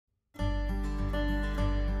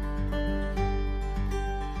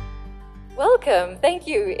Welcome. Thank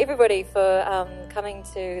you, everybody, for coming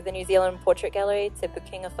to the New Zealand Portrait Gallery, Te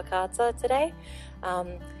Pukenga Whakaata today.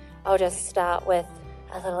 I'll just start with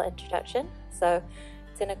a little introduction. So,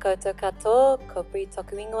 tēnā koutou katoa, ko Bri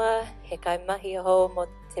toku ingoa, he kai mahi aho mo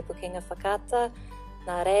Te Pukenga Whakaata,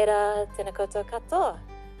 nā reira, tēnā koutou katoa.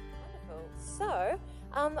 Wonderful. So,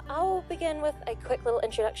 I'll begin with a quick little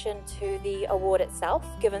introduction to the award itself,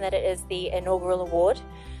 given that it is the inaugural award.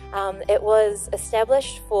 It was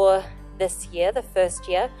established for this year, the first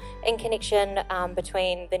year, in connection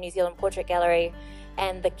between the New Zealand Portrait Gallery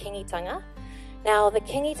and the Kingitanga. Now, the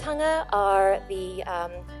Kingitanga are the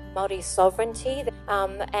Māori sovereignty,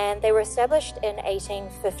 and they were established in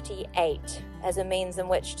 1858 as a means in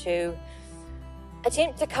which to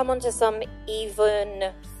attempt to come onto some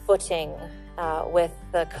even footing with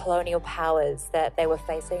the colonial powers that they were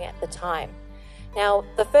facing at the time. Now,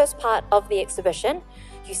 the first part of the exhibition,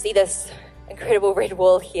 you see this incredible red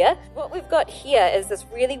wall here. What we've got here is this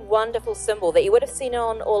really wonderful symbol that you would have seen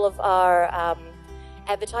on all of our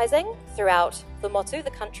advertising throughout the motu,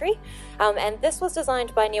 the country. And this was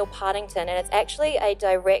designed by Neil Partington, and it's actually a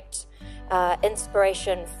direct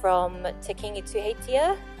inspiration from Te Kiingi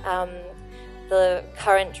Tuheitita, the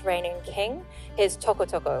current reigning king, his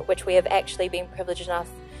toko, which we have actually been privileged enough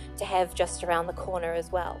to have just around the corner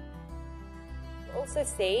as well. You'll also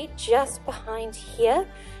see just behind here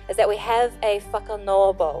is that we have a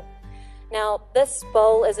whakanoa bowl. Now, this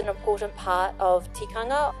bowl is an important part of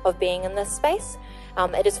tikanga, of being in this space.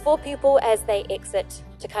 It is for people as they exit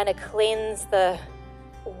to kind of cleanse the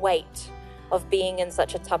weight of being in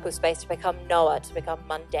such a tapu space, to become noa, to become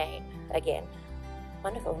mundane again.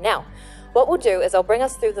 Wonderful. Now, what we'll do is I'll bring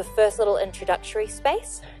us through the first little introductory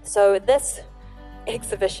space. So this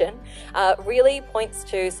exhibition really points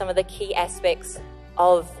to some of the key aspects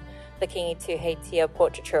of the Kiingi Tuheitita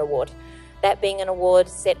Portraiture Award. That being an award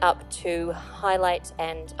set up to highlight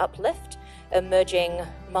and uplift emerging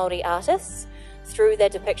Māori artists through their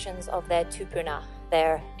depictions of their tupuna,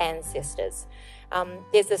 their ancestors.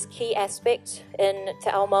 There's this key aspect in Te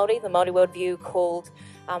Ao Māori, the Māori worldview, called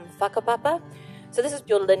whakapapa. So this is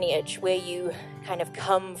your lineage, where you kind of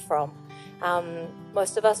come from.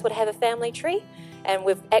 Most of us would have a family tree, and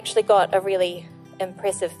we've actually got a really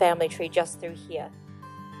impressive family tree just through here.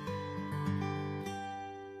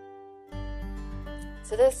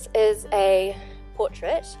 So this is a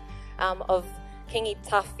portrait of Kiingi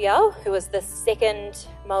Tuheitita, who was the second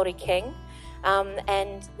Māori king,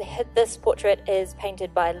 and this portrait is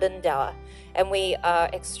painted by Lindauer, and we are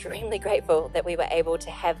extremely grateful that we were able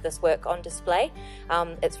to have this work on display.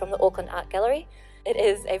 It's from the Auckland Art Gallery. It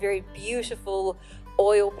is a very beautiful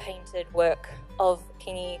oil-painted work of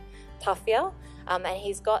Kiingi Tuheitita, and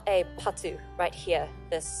he's got a patu right here,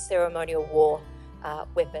 this ceremonial war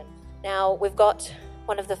weapon. Now, we've got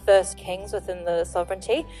one of the first kings within the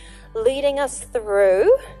sovereignty leading us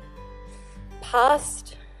through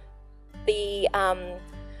past the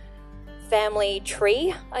family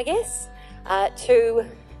tree, I guess, to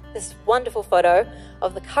this wonderful photo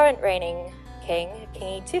of the current reigning king,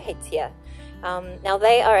 Kiingi Tuheitita. Now,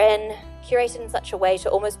 they are curated in such a way to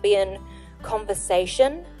almost be in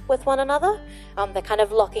conversation with one another. They're kind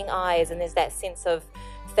of locking eyes, and there's that sense of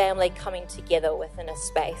family coming together within a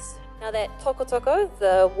space. Now, that toko,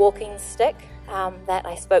 the walking stick that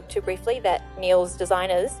I spoke to briefly, that Neil's design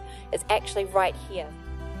is actually right here.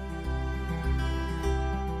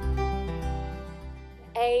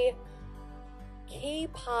 A key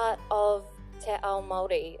part of Te Ao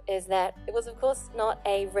Māori is that it was, of course, not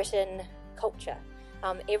a written culture.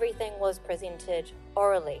 Everything was presented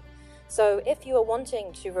orally. So if you are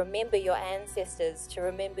wanting to remember your ancestors, to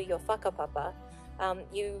remember your whakapapa,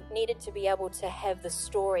 you needed to be able to have the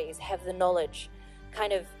stories, have the knowledge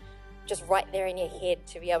kind of just right there in your head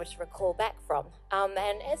to be able to recall back from.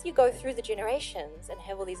 And as you go through the generations and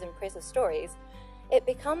have all these impressive stories, it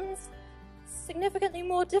becomes significantly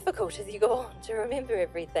more difficult as you go on to remember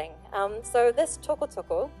everything. So this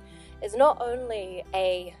toko is not only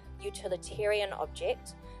a utilitarian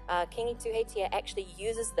object. Kiingi Tuheitita actually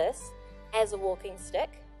uses this as a walking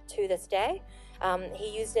stick to this day.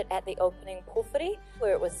 He used it at the opening porphyry,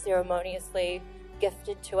 where it was ceremoniously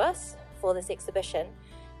gifted to us for this exhibition.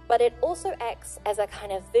 But it also acts as a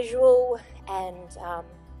kind of visual and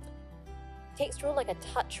textual, like a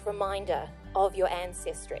touch reminder of your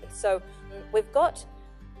ancestry. So we've got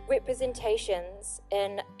representations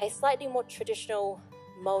in a slightly more traditional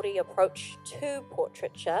Māori approach to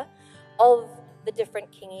portraiture of the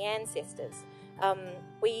different Kiingi ancestors.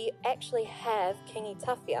 We actually have Kiingi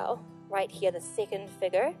Tuheitita right here, the second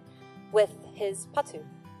figure, with his patu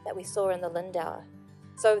that we saw in the Lindauer.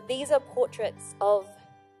 So these are portraits of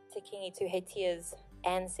to Kiingi Tuheitia's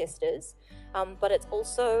ancestors, but it's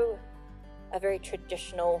also a very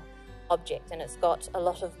traditional object, and it's got a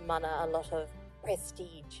lot of mana, a lot of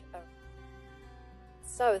prestige.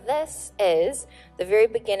 So this is the very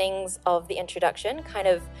beginnings of the introduction, kind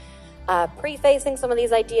of prefacing some of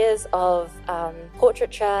these ideas of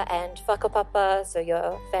portraiture and whakapapa, so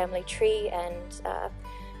your family tree and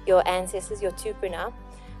your ancestors, your tupuna.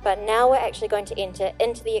 But now we're actually going to enter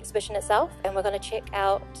into the exhibition itself, and we're going to check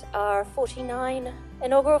out our 49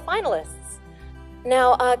 inaugural finalists.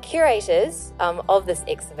 Now, our curators of this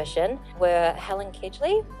exhibition were Helen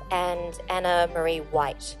Kedgley and Anna Marie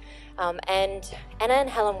White. And Anna and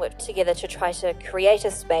Helen worked together to try to create a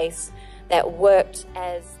space that worked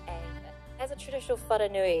as a traditional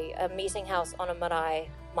wharenui, a meeting house on a marae,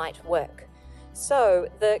 might work. So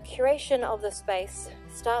the curation of the space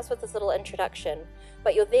starts with this little introduction,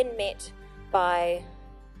 but you're then met by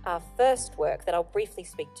our first work that I'll briefly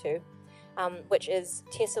speak to, which is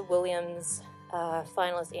Tessa Williams'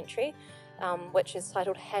 finalist entry, which is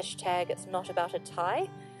titled hashtag It's Not About a Tie.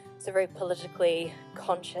 So very politically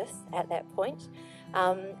conscious at that point.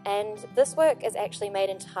 And this work is actually made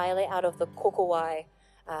entirely out of the kokowai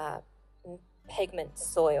pigment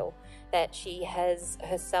soil that she has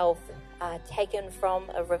herself taken from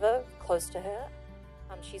a river close to her.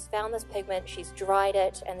 She's found this pigment, she's dried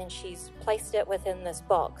it, and then she's placed it within this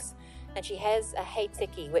box. And she has a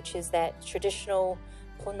heitiki, which is that traditional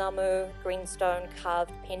punamu greenstone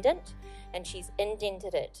carved pendant, and she's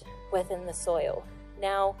indented it within the soil.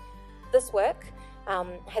 Now, this work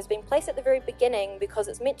has been placed at the very beginning because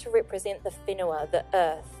it's meant to represent the whenua, the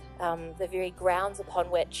earth, the very grounds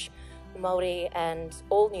upon which Māori and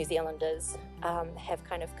all New Zealanders have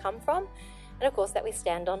kind of come from, and of course that we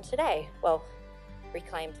stand on today. Well,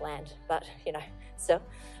 reclaimed land, but you know, still.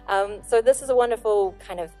 So this is a wonderful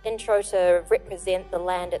kind of intro to represent the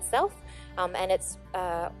land itself, and it's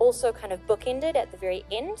also kind of bookended at the very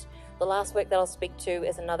end. The last work that I'll speak to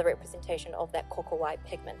is another representation of that kokowai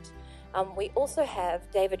pigment. We also have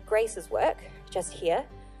David Grace's work just here,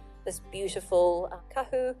 this beautiful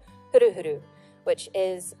kahu huruhuru, which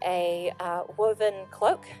is a woven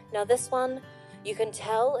cloak. Now this one, you can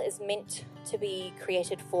tell, is meant to be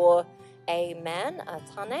created for a man, a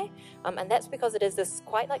tane, and that's because it is this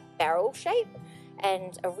quite like barrel shape,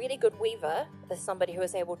 and a really good weaver is somebody who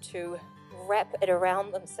is able to wrap it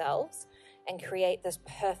around themselves and create this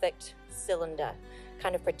perfect cylinder,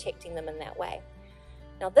 kind of protecting them in that way.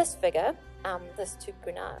 Now this figure, this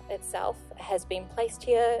tupuna itself, has been placed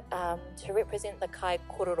here to represent the kai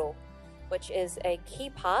kororo, which is a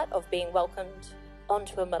key part of being welcomed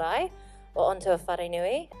onto a marae or onto a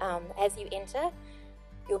wharenui. As you enter,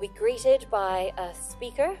 you'll be greeted by a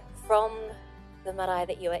speaker from the marae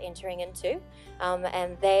that you are entering into,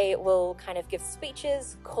 and they will kind of give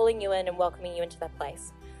speeches, calling you in and welcoming you into that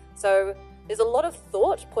place. So there's a lot of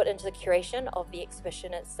thought put into the curation of the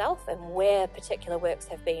exhibition itself and where particular works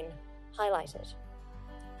have been highlighted.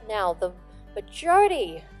 Now, the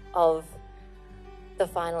majority of the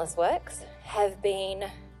finalist works have been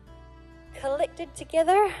collected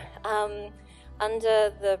together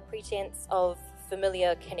under the pretense of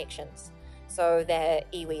familiar connections. So their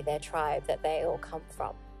iwi, their tribe that they all come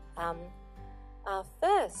from. Our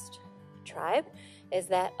first tribe is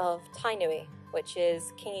that of Tainui, which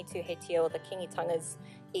is Kiingi Tuheitita, or the Kingitanga's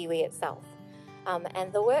iwi itself.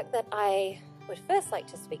 And the work that I would first like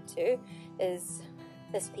to speak to is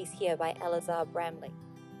this piece here by Elazar Bramley.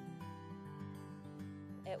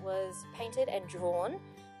 It was painted and drawn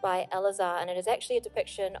by Elazar, and it is actually a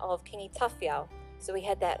depiction of Kiingi Tawhiao. So we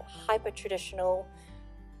had that hyper-traditional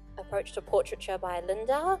approach to portraiture by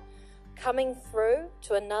Lindau, coming through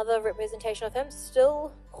to another representation of him,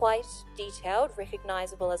 still quite detailed,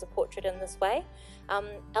 recognizable as a portrait in this way.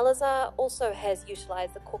 Elazar also has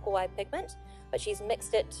utilized the kokowai pigment, but she's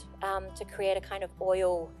mixed it to create a kind of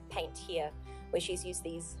oil paint here, where she's used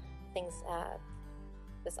these things,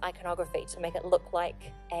 this iconography, to make it look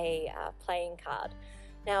like a playing card.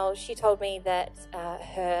 Now, she told me that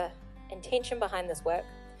her intention behind this work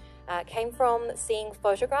came from seeing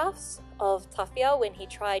photographs of Tawhiao when he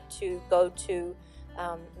tried to go to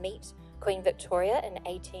meet Queen Victoria in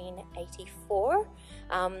 1884.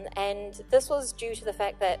 And this was due to the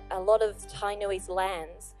fact that a lot of Tainui's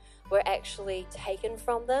lands were actually taken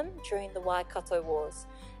from them during the Waikato Wars.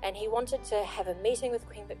 And he wanted to have a meeting with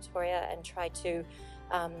Queen Victoria and try to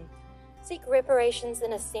seek reparations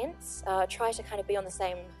in a sense, try to kind of be on the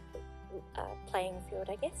same playing field,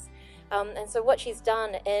 I guess. And so what she's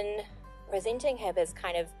done in presenting him as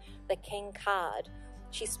kind of the king card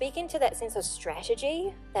she's speaking to that sense of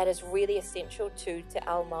strategy that is really essential to Te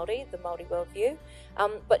Ao Māori, the Māori worldview.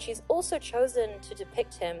 But she's also chosen to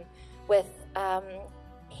depict him with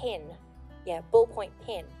pen, ballpoint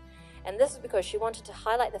pen. And this is because she wanted to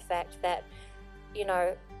highlight the fact that, you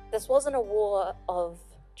know, this wasn't a war of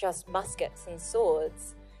just muskets and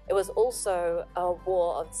swords. It was also a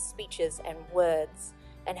war of speeches and words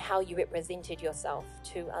and how you represented yourself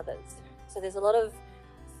to others. So there's a lot of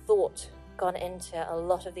thought gone into a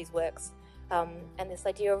lot of these works and this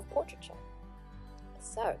idea of portraiture.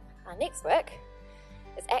 So our next work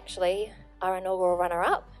is actually our inaugural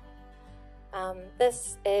runner-up.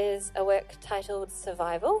 This is a work titled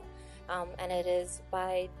Survival, and it is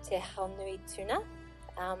by Te Haunui Tuna.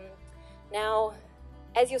 Now,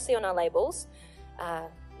 as you'll see on our labels,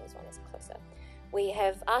 this one is closer, we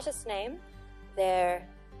have artist name, their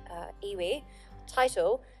iwi,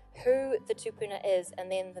 title, who the tupuna is,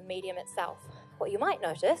 and then the medium itself. What you might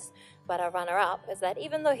notice about our runner-up is that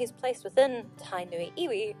even though he's placed within Tainui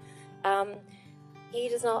iwi, he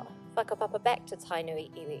does not whakapapa back to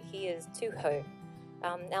Tainui iwi. He is Tuho.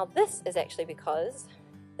 Now this is actually because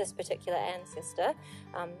this particular ancestor,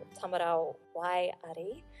 Tamarau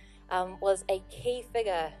Waiari, was a key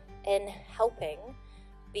figure in helping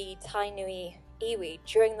the Tainui iwi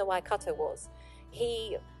during the Waikato Wars.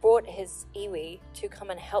 He brought his iwi to come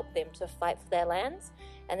and help them to fight for their lands,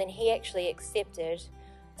 and then he actually accepted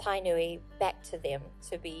Tainui back to them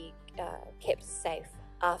to be kept safe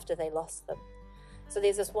after they lost them. So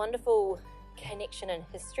there's this wonderful connection in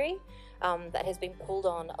history that has been pulled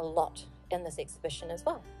on a lot in this exhibition as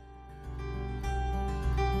well.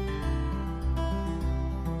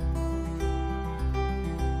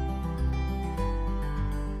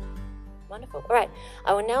 Wonderful. All right,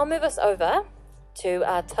 I will now move us over to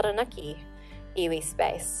our Taranaki iwi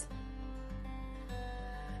space.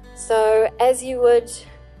 So as you would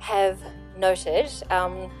have noted,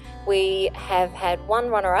 we have had one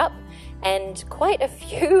runner-up and quite a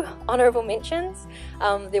few honourable mentions.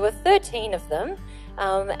 There were 13 of them,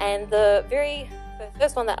 and the very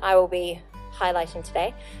first one that I will be highlighting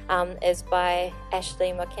today is by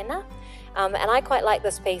Ashley McKenna. And I quite like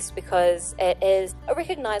this piece because it is a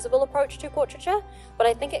recognisable approach to portraiture, but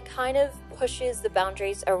I think it kind of pushes the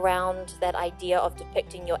boundaries around that idea of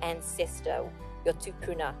depicting your ancestor, your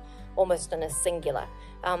tupuna, almost in a singular.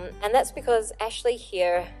 And that's because Ashley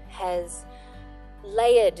here has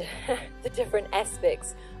layered the different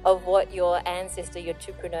aspects of what your ancestor, your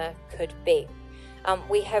tupuna, could be.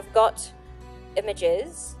 We have got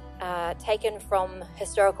images taken from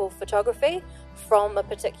historical photography from a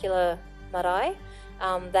particular marae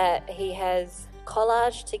that he has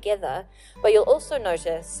collaged together, but you'll also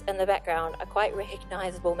notice in the background a quite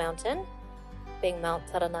recognisable mountain, being Mount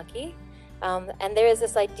Taranaki, and there is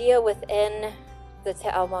this idea within the Te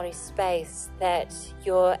Ao Māori space that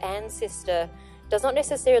your ancestor does not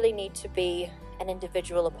necessarily need to be an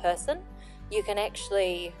individual, a person. You can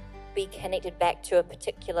actually be connected back to a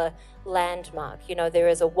particular landmark. You know, there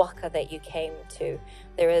is a waka that you came to,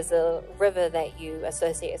 there is a river that you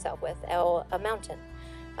associate yourself with, or a mountain.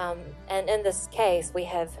 And in this case, we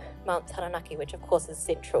have Mount Taranaki, which of course is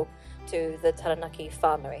central to the Taranaki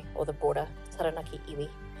whānui, or the broader Taranaki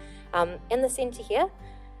iwi. In the centre here,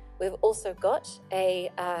 we've also got a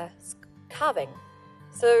carving.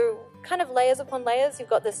 So kind of layers upon layers, you've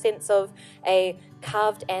got the sense of a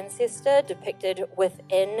carved ancestor depicted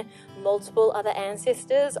within multiple other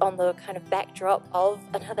ancestors on the kind of backdrop of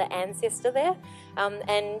another ancestor there.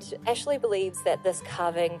 And Ashley believes that this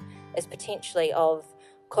carving is potentially of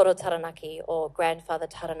Koro Taranaki, or grandfather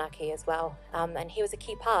Taranaki as well. And he was a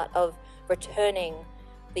key part of returning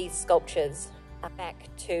these sculptures back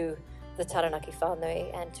to the Taranaki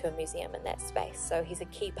whānui and to a museum in that space. So he's a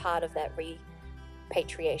key part of that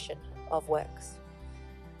repatriation of works.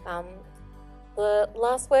 The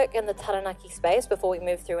last work in the Taranaki space, before we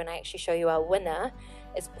move through and I actually show you our winner,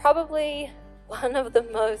 is probably one of the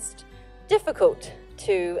most difficult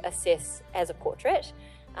to assess as a portrait,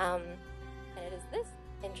 and it is this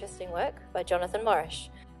interesting work by Jonathan Morrish.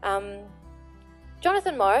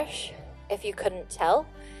 Jonathan Morrish, if you couldn't tell,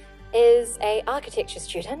 is an architecture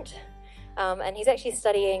student, and he's actually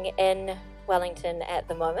studying in Wellington at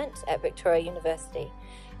the moment at Victoria University.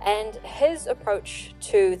 And his approach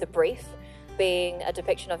to the brief, being a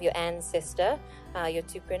depiction of your ancestor, your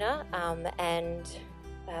tupuna, and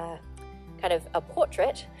kind of a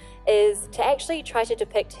portrait, is to actually try to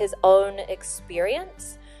depict his own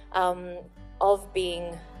experience of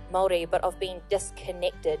being Māori, but of being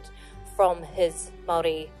disconnected from his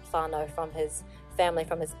Māori whānau, from his family,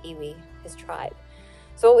 from his iwi, his tribe.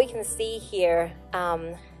 So what we can see here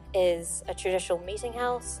is a traditional meeting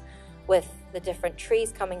house with the different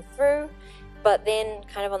trees coming through, but then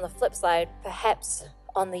kind of on the flip side, perhaps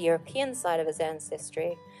on the European side of his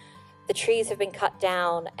ancestry, the trees have been cut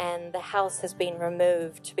down and the house has been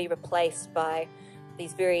removed to be replaced by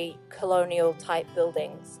these very colonial type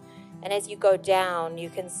buildings. And as you go down, you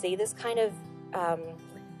can see this kind of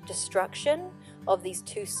destruction of these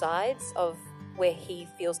two sides of where he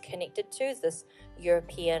feels connected to, this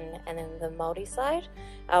European and then the Māori side.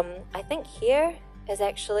 I think here is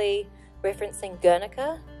actually referencing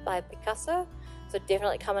Guernica by Picasso. So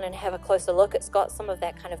definitely come in and have a closer look. It's got some of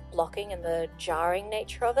that kind of blocking and the jarring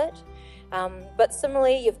nature of it. But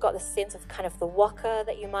similarly, you've got the sense of kind of the waka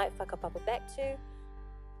that you might whakapapa back to.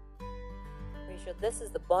 Pretty sure this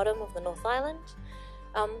is the bottom of the North Island.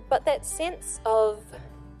 But that sense of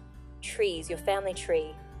trees, your family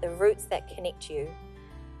tree, the roots that connect you,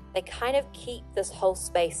 they kind of keep this whole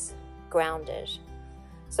space grounded.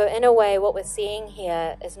 So in a way, what we're seeing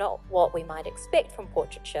here is not what we might expect from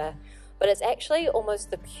portraiture, but it's actually almost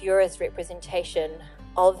the purest representation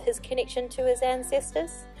of his connection to his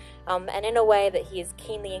ancestors, and in a way that he is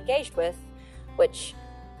keenly engaged with, which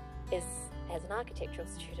is as an architectural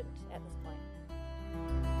student at this point.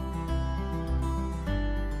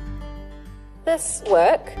 This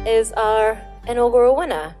work is our inaugural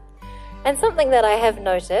winner, and something that I have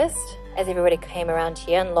noticed as everybody came around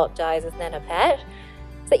here and locked eyes with Nana Pat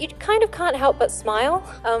is that you kind of can't help but smile,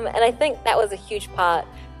 and I think that was a huge part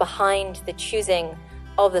behind the choosing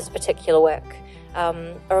of this particular work.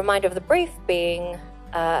 A reminder of the brief being,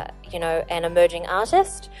 an emerging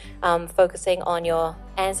artist, focusing on your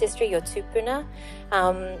ancestry, your tupuna.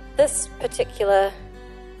 This particular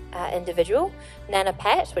individual, Nana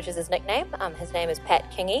Pat, which is his nickname, his name is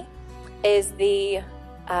Pat Kiingi, is the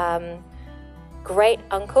great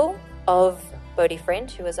uncle of Bodhi Friend,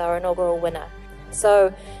 who is our inaugural winner.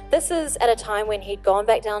 So this is at a time when he'd gone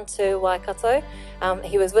back down to Waikato.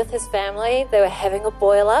 He was with his family. They were having a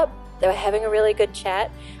boil up. They were having a really good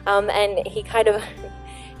chat. And he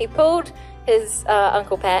he pulled his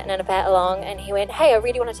Uncle Pat, Nana Pat, along, and he went, "Hey, I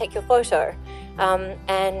really want to take your photo."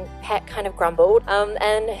 And Pat kind of grumbled.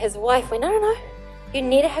 And his wife went, No, you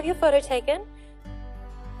need to have your photo taken.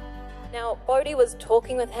 Now, Bodhi was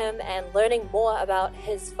talking with him and learning more about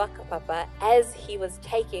his whakapapa as he was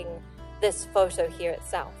taking this photo here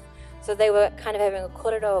itself. So they were kind of having a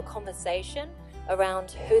korero, a conversation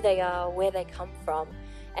around who they are, where they come from.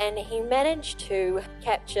 And he managed to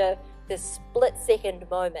capture this split-second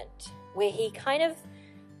moment where he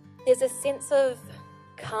there's a sense of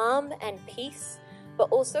calm and peace, but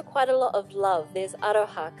also quite a lot of love. There's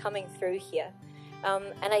aroha coming through here.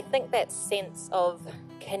 And I think that sense of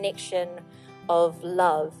connection, of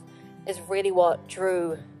love, is really what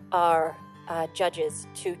drew our judges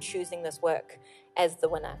to choosing this work as the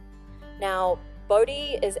winner. Now,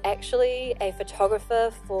 Bodhi is actually a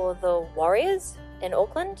photographer for the Warriors in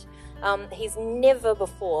Auckland. He's never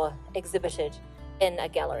before exhibited in a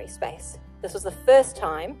gallery space. This was the first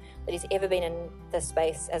time that he's ever been in this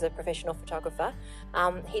space as a professional photographer.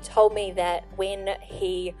 He told me that when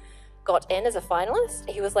he got in as a finalist,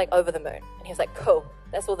 he was like over the moon. And he was like, cool,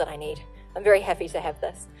 that's all that I need. I'm very happy to have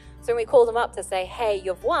this. So when we called him up to say, hey,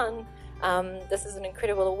 you've won, this is an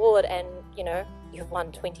incredible award, and you've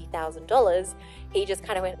won $20,000, he just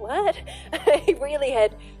kind of went, what? He really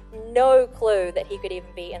had no clue that he could even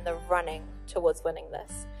be in the running towards winning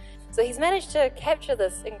this. So he's managed to capture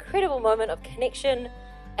this incredible moment of connection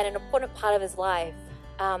and an important part of his life,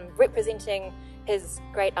 representing his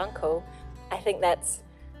great uncle. I think that's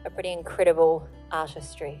a pretty incredible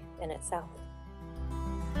artistry in itself.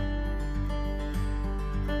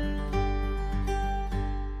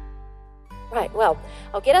 Right, well,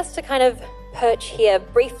 I'll get us to kind of perch here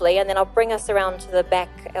briefly, and then I'll bring us around to the back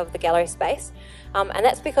of the gallery space. And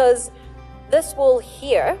that's because this wall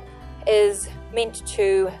here is meant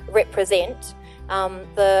to represent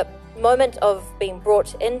the moment of being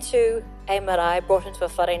brought into a marae, brought into a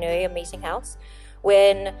wharenui, a meeting house,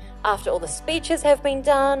 when after all the speeches have been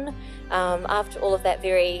done, after all of that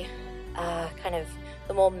very kind of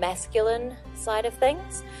the more masculine side of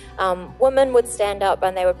things, women would stand up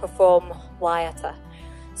and they would perform waiata.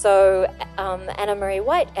 So Anna Marie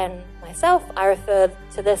White and myself, I refer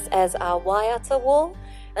to this as our waiata wall,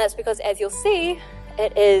 and that's because, as you'll see,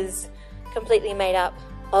 it is completely made up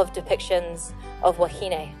of depictions of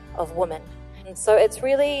wahine, of women. And so it's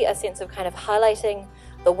really a sense of kind of highlighting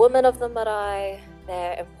the women of the marae,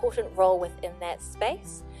 their important role within that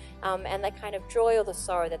space, and the kind of joy or the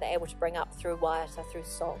sorrow that they're able to bring up through waiata, through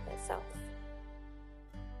song itself.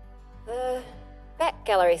 The back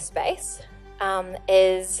gallery space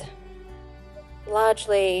is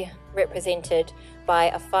largely represented by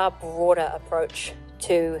a far broader approach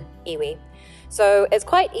to iwi. So it's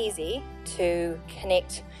quite easy to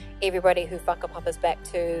connect everybody who whakapapas back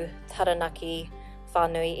to Taranaki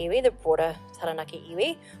whānui iwi, the broader Taranaki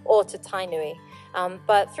iwi, or to Tainui.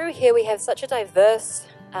 But through here we have such a diverse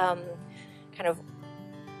kind of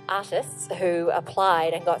artists who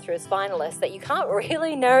applied and got through as finalists that you can't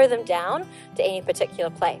really narrow them down to any particular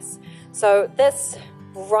place. So this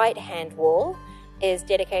right-hand wall is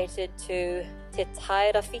dedicated to Te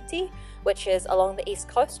Tairawhiti, which is along the east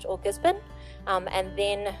coast, or Gisborne, and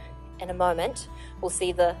then in a moment we'll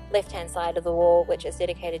see the left-hand side of the wall, which is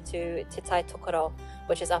dedicated to Te Tai Tokoro,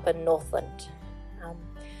 which is up in Northland.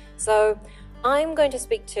 So I'm going to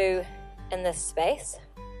speak to, in this space,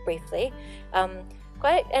 briefly,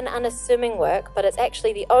 quite an unassuming work, but it's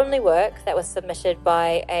actually the only work that was submitted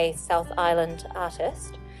by a South Island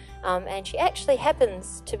artist, and she actually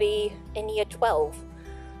happens to be in year 12.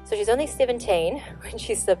 So she's only 17 when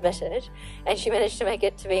she submitted, and she managed to make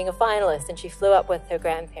it to being a finalist, and she flew up with her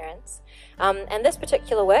grandparents. And this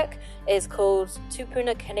particular work is called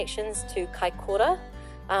Tupuna Connections to Kaikoura,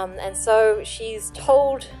 and so she's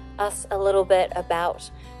told us a little bit about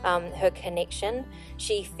her connection.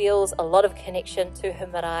 She feels a lot of connection to her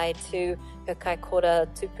marae, to her Kaikoura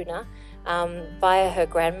tupuna, via her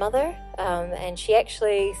grandmother, and she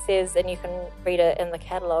actually says, and you can read it in the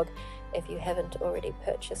catalogue if you haven't already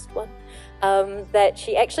purchased one, that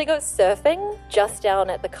she actually goes surfing just down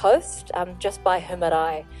at the coast, just by her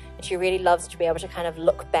marae, and she really loves to be able to kind of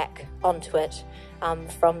look back onto it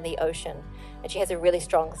from the ocean, and she has a really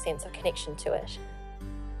strong sense of connection to it.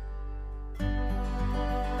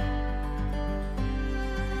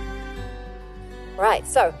 Right,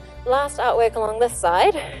 so last artwork along this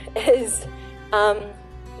side is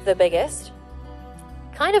the biggest.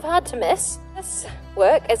 Kind of hard to miss. This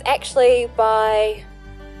work is actually by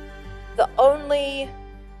the only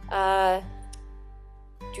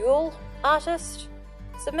dual artist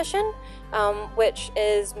submission, which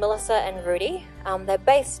is Melissa and Rudy. They're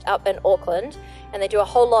based up in Auckland, and they do a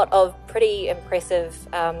whole lot of pretty impressive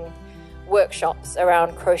workshops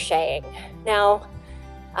around crocheting. Now,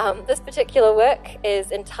 this particular work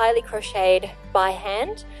is entirely crocheted by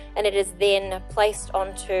hand, and it is then placed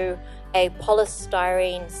onto a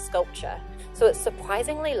polystyrene sculpture. So it's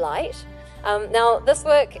surprisingly light. Now, this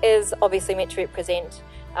work is obviously meant to represent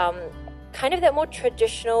kind of that more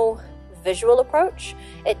traditional visual approach.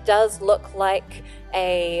 It does look like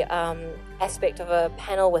a aspect of a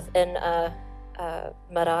panel within a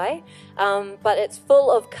marae, but it's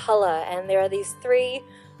full of colour, and there are these three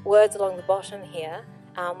words along the bottom here,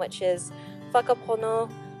 which is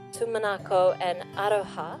whakapono, tumanako, and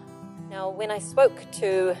aroha. Now, when I spoke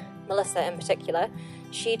to Melissa in particular,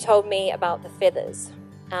 she told me about the feathers.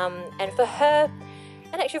 And for her,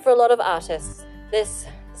 and actually for a lot of artists, this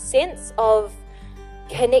sense of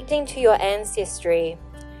connecting to your ancestry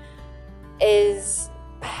is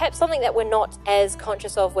perhaps something that we're not as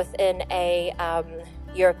conscious of within a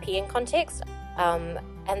European context.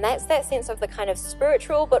 And that's that sense of the kind of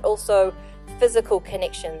spiritual but also physical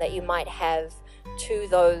connection that you might have to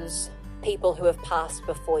those people who have passed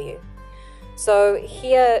before you. So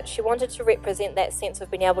here she wanted to represent that sense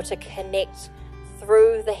of being able to connect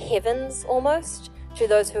through the heavens almost to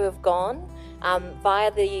those who have gone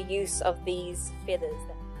via the use of these feathers.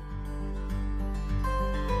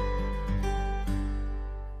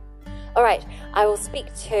 All right, I will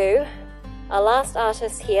speak to our last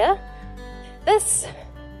artist here. This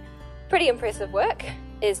pretty impressive work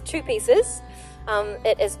is two pieces.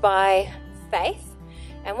 It is by Faith,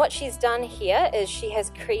 and what she's done here is she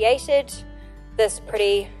has created this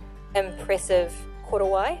pretty impressive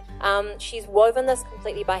korowai. She's woven this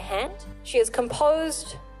completely by hand. She has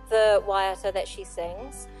composed the waiata that she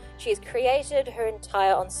sings. She has created her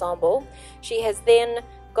entire ensemble. She has then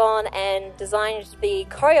gone and designed the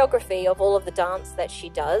choreography of all of the dance that she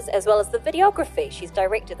does, as well as the videography. She's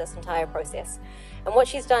directed this entire process. And what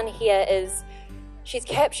she's done here is she's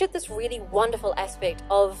captured this really wonderful aspect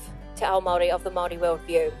of Te Ao Māori, of the Māori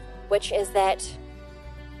worldview, which is that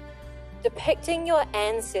depicting your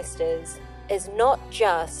ancestors is not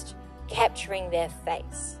just capturing their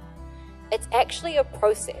face. It's actually a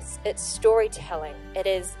process. It's storytelling. It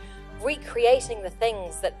is recreating the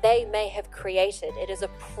things that they may have created. It is a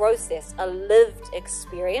process, a lived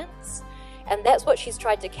experience. And that's what she's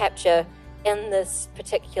tried to capture in this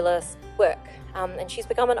particular work. And she's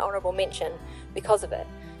become an honourable mention because of it.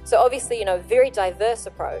 So obviously, you know, very diverse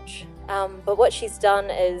approach. But what she's done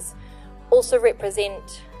is also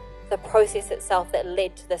represent the process itself that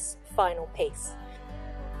led to this final piece.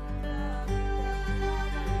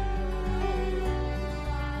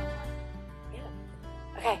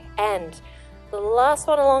 Okay, and the last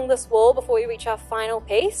one along this wall before we reach our final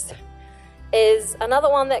piece is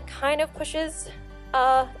another one that kind of pushes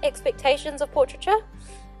our expectations of portraiture,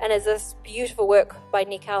 and is this beautiful work by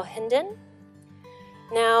Nikau Hinden.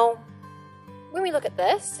 Now, when we look at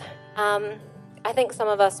this, I think some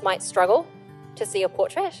of us might struggle to see a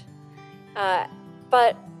portrait,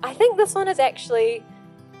 but I think this one is actually,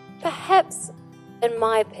 perhaps, in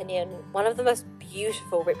my opinion, one of the most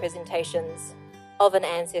beautiful representations of an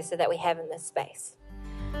ancestor that we have in this space.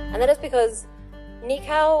 And that is because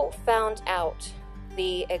Nikau found out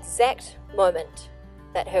the exact moment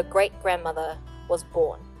that her great-grandmother was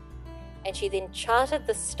born. And she then charted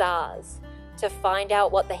the stars to find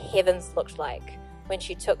out what the heavens looked like when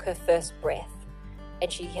she took her first breath.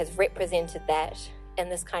 And she has represented that in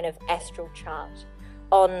this kind of astral chart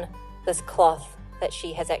on this cloth that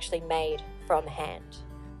she has actually made from hand.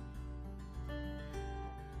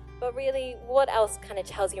 But really, what else kind of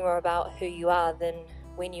tells you more about who you are than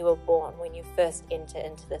when you were born, when you first enter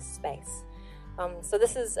into this space? So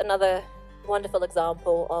this is another wonderful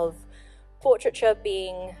example of portraiture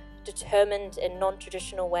being determined in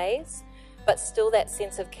non-traditional ways, but still that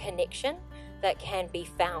sense of connection that can be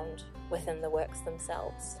found within the works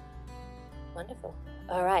themselves. Wonderful.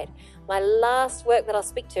 All right, my last work that I'll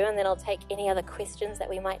speak to, and then I'll take any other questions that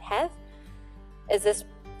we might have, is this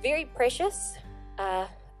very precious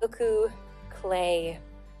uku clay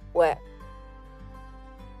work.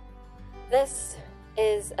 This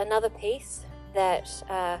is another piece that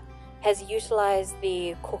has utilized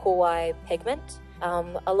the kokowai pigment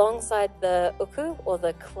alongside the uku, or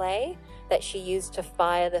the clay, that she used to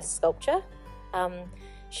fire this sculpture.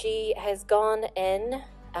 She has gone in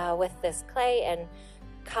with this clay and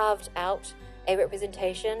carved out a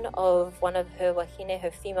representation of one of her wahine,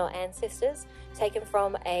 her female ancestors, taken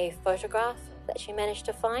from a photograph that she managed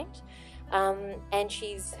to find. And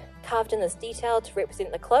she's carved in this detail to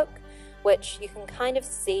represent the cloak, which you can kind of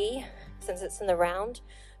see, since it's in the round,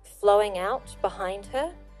 flowing out behind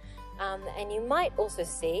her. And you might also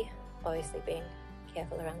see, obviously being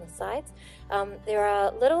careful around the sides, there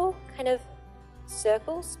are little kind of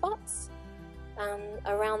circle spots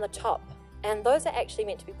around the top, and those are actually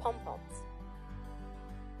meant to be pom-poms.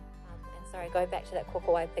 And sorry, going back to that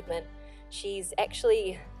kokowai pigment, she's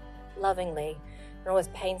actually lovingly and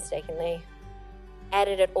almost painstakingly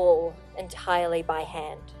added it all entirely by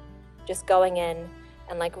hand, just going in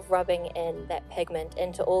and like rubbing in that pigment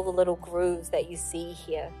into all the little grooves that you see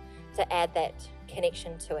here to add that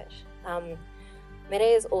connection to it. Mere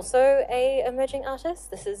is also an emerging artist.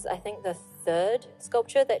 This is, I think, the third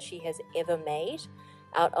sculpture that she has ever made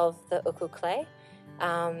out of the uku clay.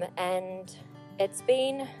 And it's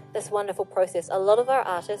been this wonderful process. A lot of our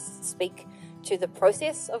artists speak to the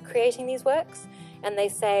process of creating these works, and they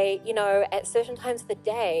say, you know, at certain times of the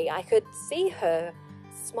day, I could see her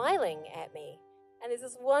smiling at me. And there's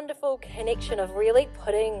this wonderful connection of really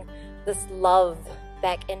putting this love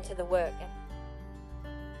back into the work.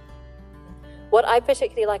 What I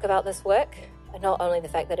particularly like about this work, not only the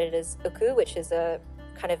fact that it is uku, which is a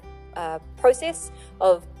kind of process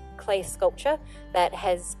of clay sculpture that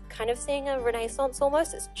has kind of seeing a renaissance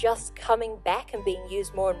almost. It's just coming back and being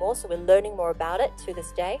used more and more, so we're learning more about it to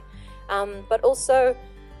this day. But also,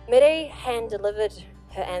 Mere hand-delivered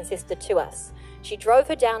her ancestor to us. She drove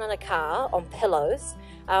her down in a car on pillows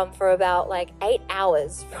for about like 8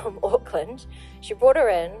 hours from Auckland. She brought her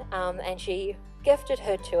in and she gifted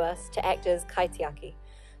her to us to act as kaitiaki.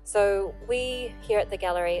 So we here at the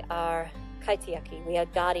gallery are kaitiaki. We are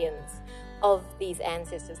guardians of these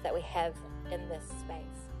ancestors that we have in this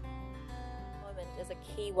space. This moment is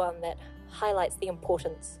a key one that highlights the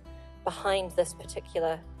importance behind this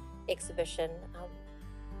particular exhibition.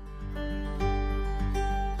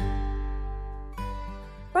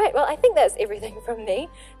 Right, well, I think that's everything from me.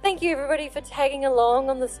 Thank you, everybody, for tagging along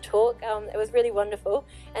on this talk. It was really wonderful,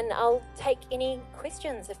 and I'll take any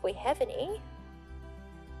questions if we have any.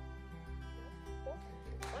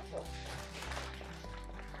 Wonderful.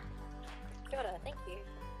 Kia ora, thank you.